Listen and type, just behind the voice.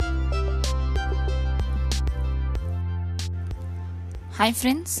Hi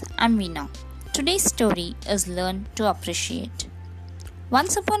friends, I'm Veena. Today's story is Learn to Appreciate.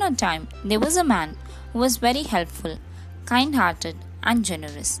 Once upon a time, there was a man who was very helpful, kind hearted, and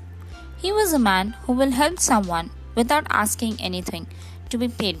generous. He was a man who will help someone without asking anything to be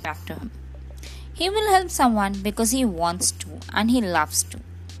paid back to him. He will help someone because he wants to and he loves to.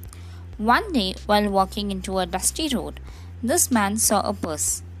 One day, while walking into a dusty road, this man saw a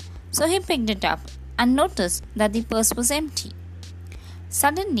purse. So he picked it up and noticed that the purse was empty.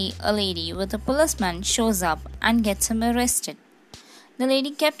 Suddenly, a lady with a policeman shows up and gets him arrested. The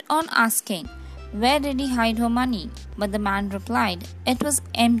lady kept on asking, "Where did he hide her money?" But the man replied, "It was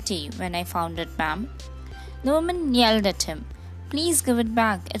empty when I found it, ma'am." The woman yelled at him, "Please give it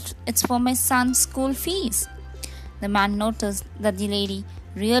back. It's for my son's school fees." The man noticed that the lady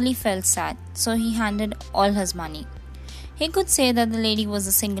really felt sad, so he handed all his money. He could say that the lady was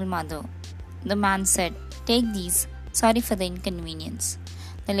a single mother. The man said, "Take these. Sorry for the inconvenience."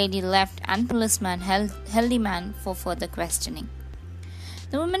 The lady left and policeman held the man for further questioning.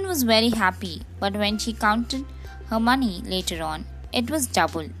 The woman was very happy, but when she counted her money later on, it was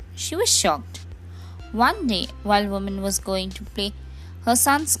double. She was shocked. One day, while woman was going to pay her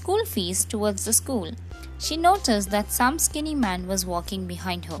son's school fees towards the school, she noticed that some skinny man was walking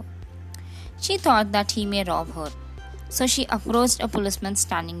behind her. She thought that he may rob her, so she approached a policeman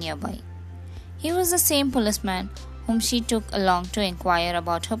standing nearby. He was the same policeman whom she took along to inquire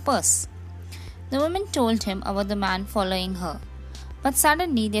about her purse. The woman told him about the man following her, but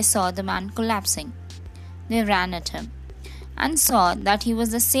suddenly they saw the man collapsing. They ran at him and saw that he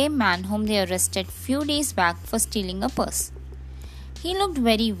was the same man whom they arrested few days back for stealing a purse. He looked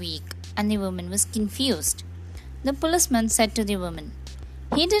very weak and the woman was confused. The policeman said to the woman,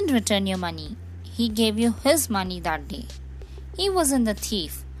 "He didn't return your money. He gave you his money that day. He wasn't the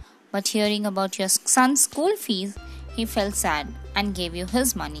thief, but hearing about your son's school fees, he felt sad and gave you his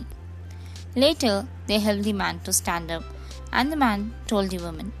money." Later, they helped the man to stand up, and the man told the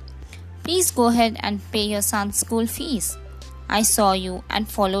woman, "Please go ahead and pay your son's school fees. I saw you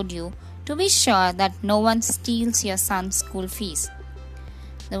and followed you to be sure that no one steals your son's school fees."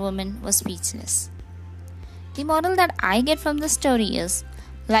 The woman was speechless. The moral that I get from this story is,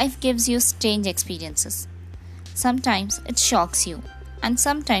 life gives you strange experiences. Sometimes it shocks you, and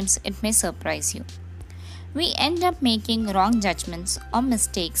sometimes it may surprise you. We end up making wrong judgments or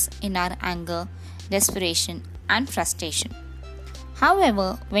mistakes in our anger, desperation, and frustration. However,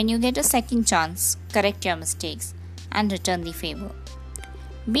 when you get a second chance, correct your mistakes and return the favor.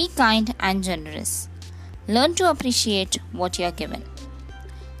 Be kind and generous. Learn to appreciate what you are given.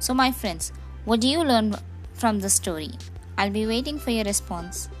 So, my friends, what do you learn from the story? I'll be waiting for your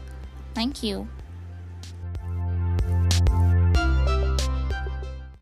response. Thank you.